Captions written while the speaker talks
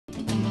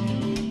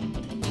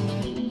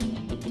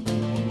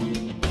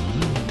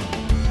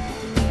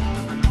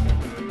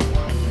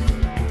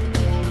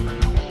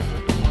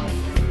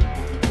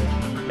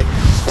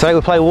Today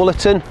we're playing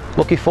Wollaton.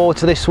 Looking forward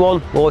to this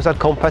one. Always had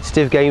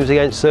competitive games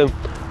against them.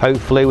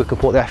 Hopefully we can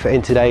put the effort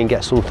in today and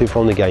get something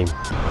from the game.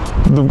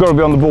 They've got to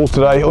be on the ball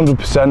today,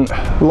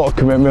 100%. A lot of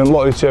commitment, a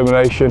lot of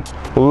determination,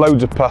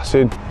 loads of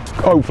passing,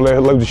 hopefully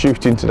loads of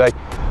shooting today.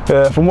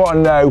 From what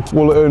I know,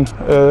 Wollaton,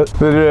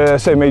 they're the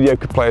same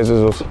mediocre players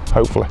as us,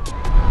 hopefully.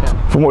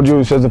 Yeah. From what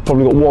Julian says, they've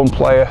probably got one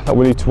player that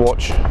we need to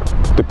watch.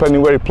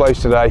 Depending where he plays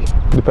today,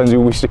 depends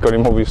who we stick on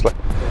him, obviously.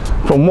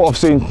 From what I've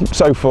seen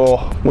so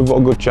far, we've got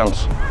a good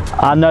chance.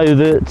 I know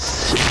that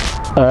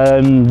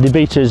they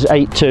beat us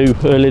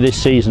 8-2 early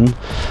this season,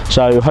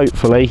 so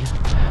hopefully,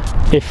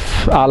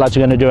 if our lads are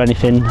going to do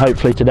anything,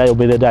 hopefully today will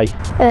be the day.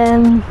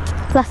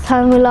 Last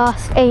time we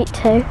lost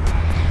 8-2.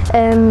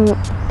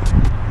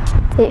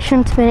 It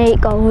shouldn't have been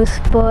 8 goals,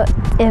 but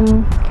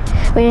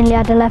we only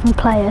had 11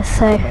 players.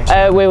 So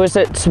we was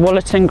at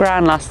Wollaton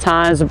ground last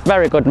time. It was a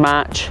very good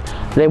match.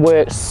 They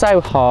worked so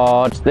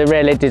hard. They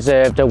really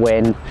deserved a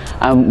win,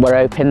 and we're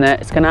hoping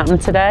that it's going to happen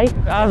today.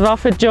 I've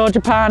offered George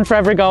 £1 for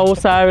every goal,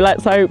 so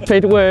let's hope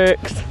it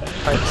works.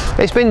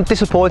 It's been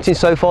disappointing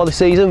so far this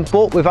season,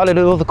 but we've added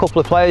another couple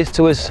of players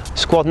to his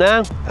squad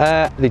now.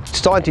 They're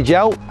starting to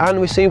gel, and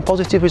we're seeing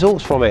positive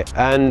results from it.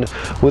 And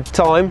with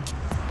time,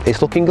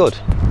 it's looking good.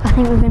 I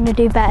think we're going to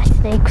do better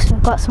today because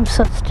we've got some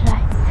subs today.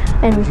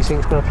 Who do you think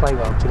is going to play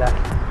well today?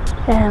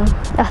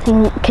 I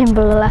think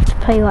Kimber will have to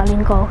play well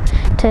in goal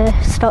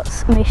to stop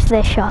most of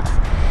their shots,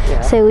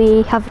 so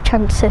we have a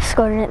chance of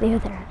scoring at the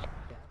other end.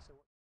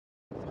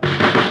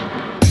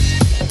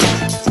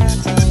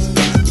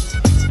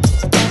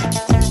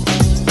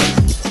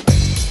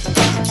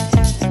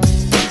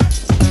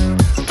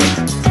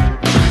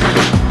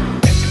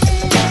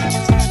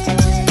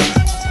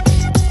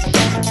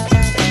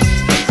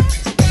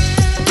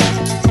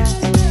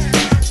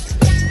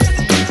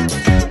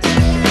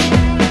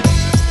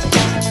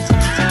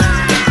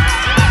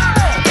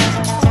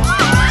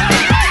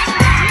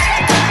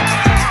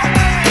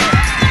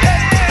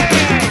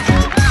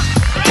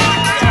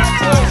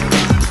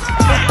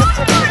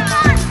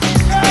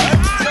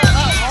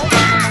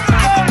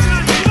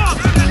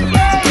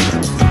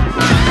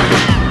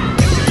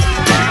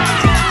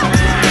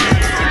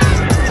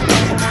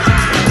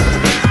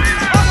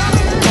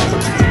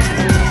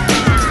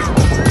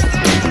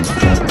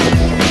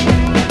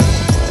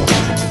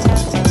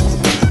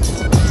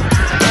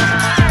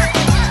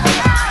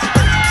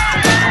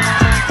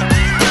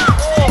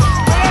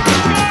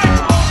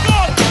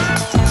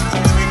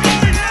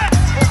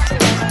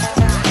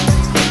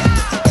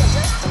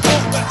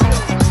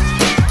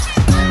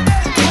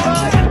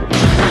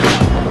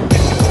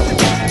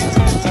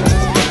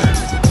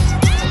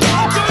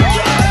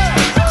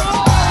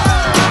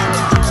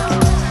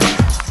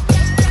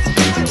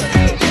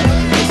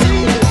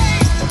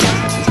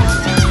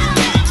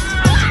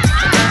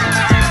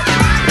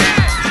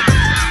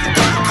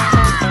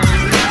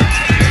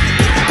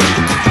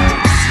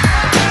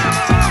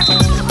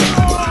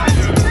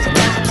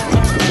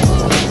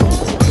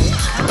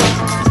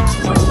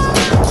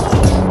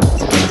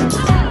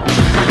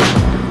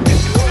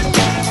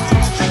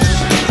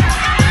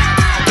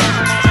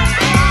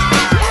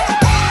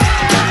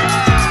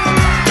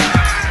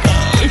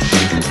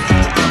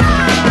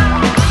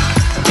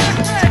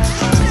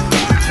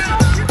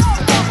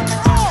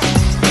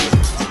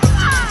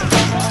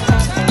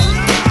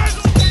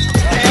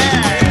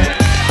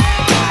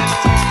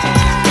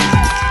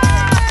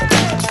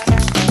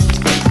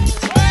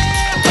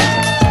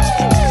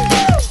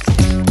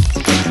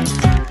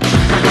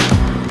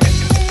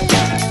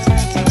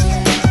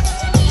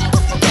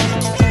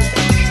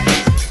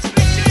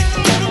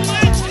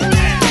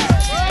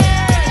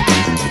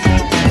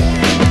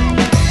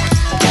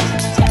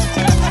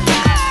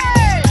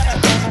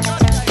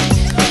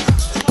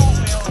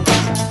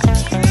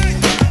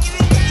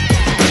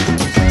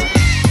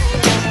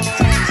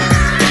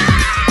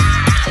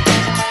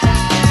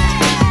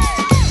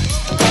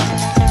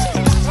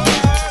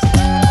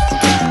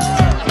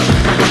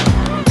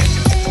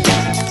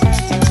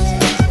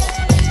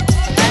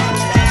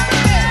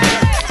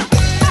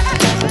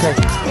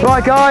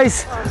 Right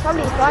guys,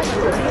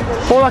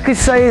 all I can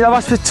say is I've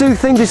asked for 2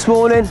 things this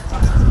morning.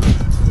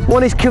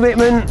 One is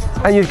commitment,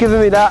 and you've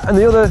given me that, and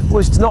the other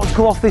was to not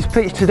come off this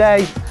pitch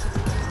today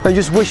and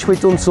just wish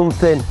we'd done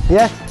something,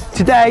 yeah?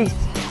 Today,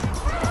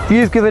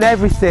 you've given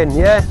everything,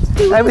 yeah?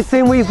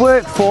 Everything we've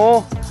worked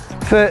for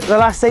the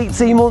last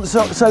 18 months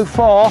so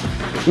far,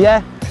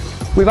 yeah?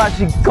 We've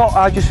actually got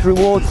our just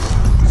rewards.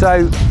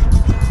 So,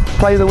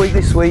 player of the week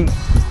this week,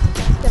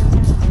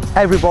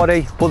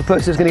 everybody, but the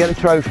person who's going to get the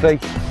trophy,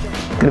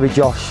 going to be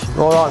Josh.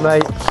 All right,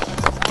 mate.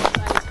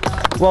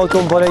 Well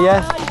done, buddy.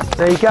 Yeah.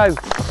 There you go.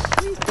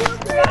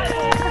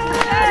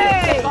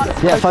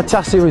 Yeah,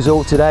 fantastic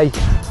result today.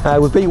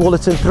 We beat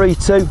Wollaton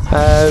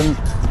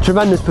 3-2.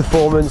 Tremendous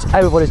performance.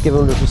 Everybody's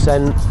given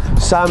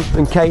 100%. Sam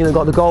and Kane have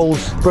got the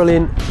goals.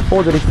 Brilliant.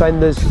 All the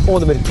defenders, all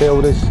the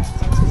midfielders.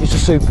 It's a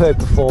superb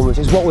performance.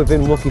 It's what we've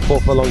been looking for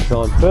a long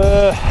time.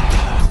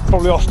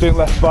 Probably Austin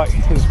left back,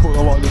 he's put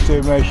a lot of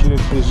determination in,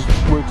 he's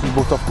worked his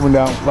butt off coming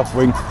down left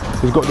wing,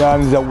 he's got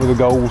down, he's out with the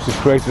goals, he's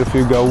created a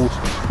few goals,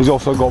 he's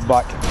also got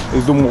back,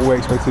 he's done what we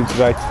expected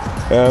today.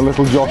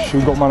 Little Josh,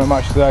 who got man at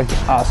match today,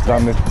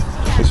 outstanding.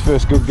 His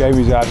first good game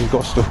he's had, he's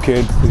got stuck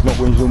in, he's not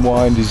whinged and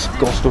whined, he's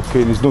got stuck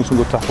in, he's done some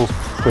good tackles,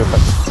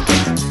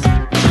 perfect.